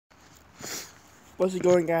What's it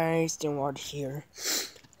going, guys? Dinward here.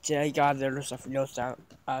 Today, got there's some notes out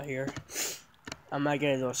here. I might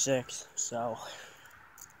get a little sick, so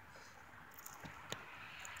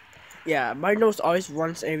yeah, my nose always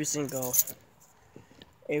runs every single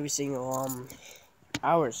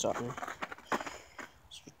hour or something.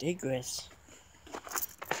 It's ridiculous.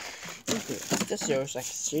 This here is like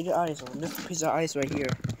shaded ice. This piece of ice right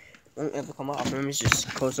here won't ever come off. Let me just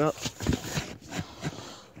close up.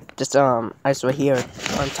 Just ice right here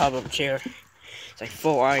on top of the chair. It's like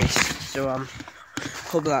full ice. So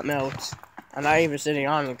hope that melts. I'm not even sitting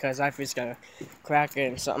on it because I feel it's gonna crack it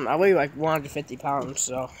and something. I weigh like 150 pounds,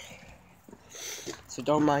 so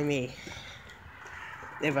don't mind me.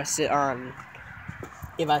 If I sit on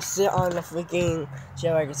the freaking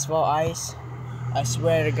chair like it's full ice, I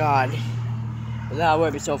swear to God, that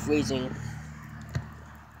would be so freezing.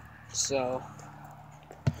 So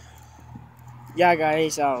yeah,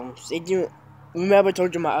 guys, stay tuned. Remember I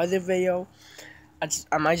told you my other video.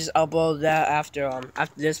 I might just upload that after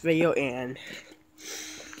this video, and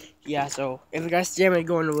yeah, so if you guys see me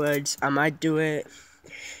go in the woods, I might do it.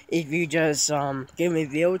 If you just give me a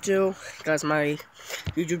video too, because my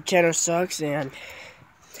YouTube channel sucks, and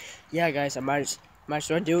yeah, guys, I might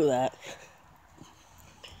sure do that.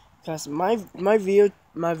 Cause my video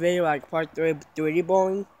like part 3 3D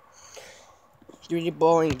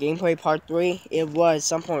bowling gameplay part 3, it was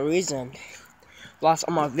some point reason lost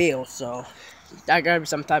all my views, so that gotta be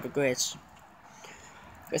some type of glitch.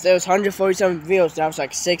 Cause there was 147 views, that was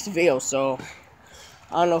like 6 views, so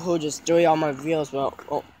I don't know who just threw all my views, but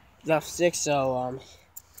left 6, so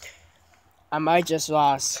I might just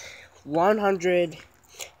lost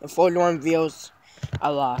 141 views. I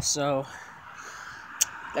lost, so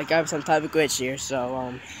that got some type of glitch here.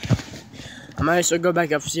 So I might as well go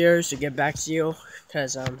back upstairs to get back to you,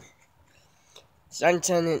 cause it's 9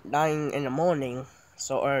 in the morning,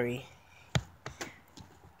 so early.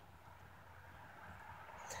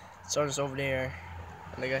 So it's over there.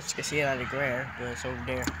 I guess you can see it on the glare, but it's over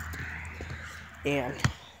there. And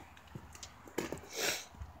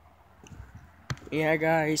yeah,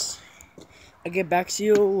 guys, I get back to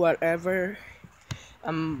you whatever.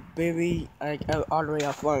 I'm baby like all the way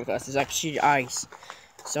up front because it's like sheet ice.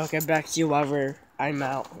 So I'll get back to you whenever I'm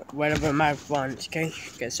out, whatever my fun. Okay,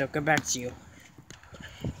 so I'll get back to you.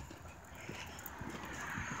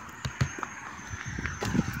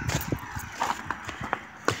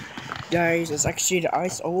 Guys, it's like sheet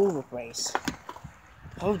ice all over the place.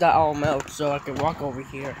 Hope that all melts so I can walk over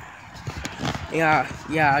here. Yeah,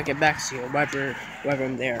 I'll get back to you whenever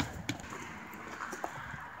I'm there.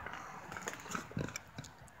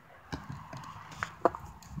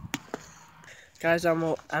 Guys,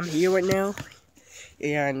 I'm here right now,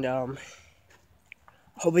 and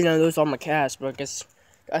hoping I lose all my cash, but I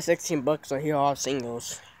got 16 bucks, so here are all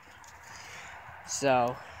singles.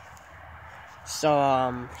 So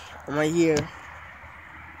I'm right here.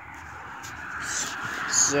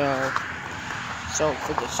 So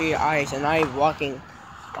for the sheet of ice, and I'm walking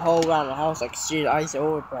the whole around the house like sheet of ice all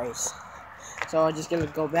over the place. So I'm just gonna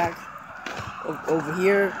go back over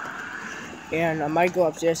here, and I might go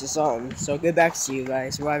upstairs to something. So get back to you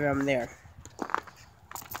guys whenever I'm there.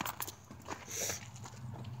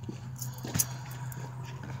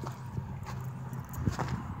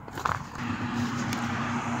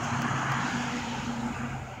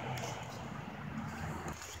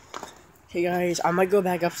 Hey guys, I might go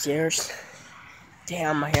back upstairs.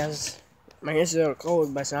 Damn, my hands are a little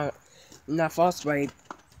cold, but it's not frostbite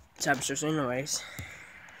temperatures anyways.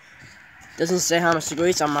 Doesn't say how much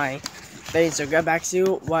degrees on my face, so get back to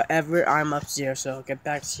you whatever I'm upstairs, so get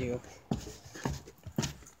back to you.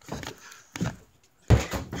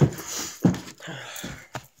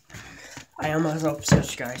 I am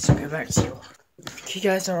upstairs, guys, so get back to you. Okay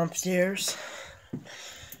guys, I'm upstairs.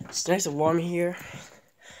 It's nice and warm here.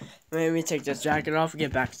 Let me take this jacket off and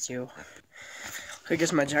get back to you. I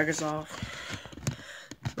guess my jacket's off.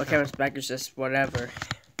 My camera's back is just whatever.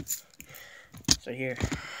 So here.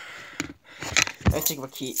 Let me take my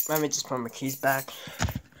key. Let me just put my keys back.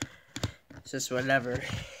 It's just whatever.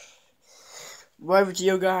 Whatever to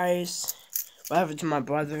you guys. Whatever to my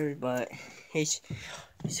brother, but he's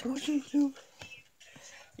watching YouTube.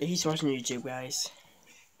 Yeah, he's watching YouTube, guys.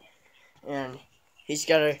 And he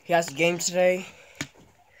has a game today.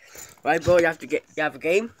 Right, bro? You have a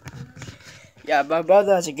game? Yeah, my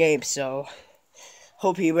brother has a game, so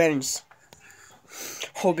hope he wins.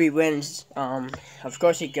 Of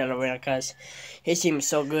course he's gonna win because his team is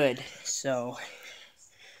so good. So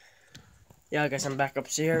yeah, guys, I'm back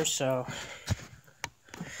upstairs. So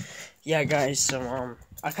yeah, guys. So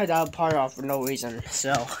I cut that part off for no reason.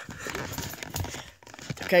 So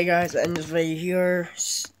Okay, guys, end this video here.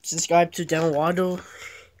 Subscribe to Demo Waddle.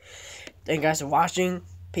 Thank you guys for watching.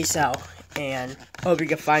 Peace out, and hope you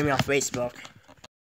can find me on Facebook.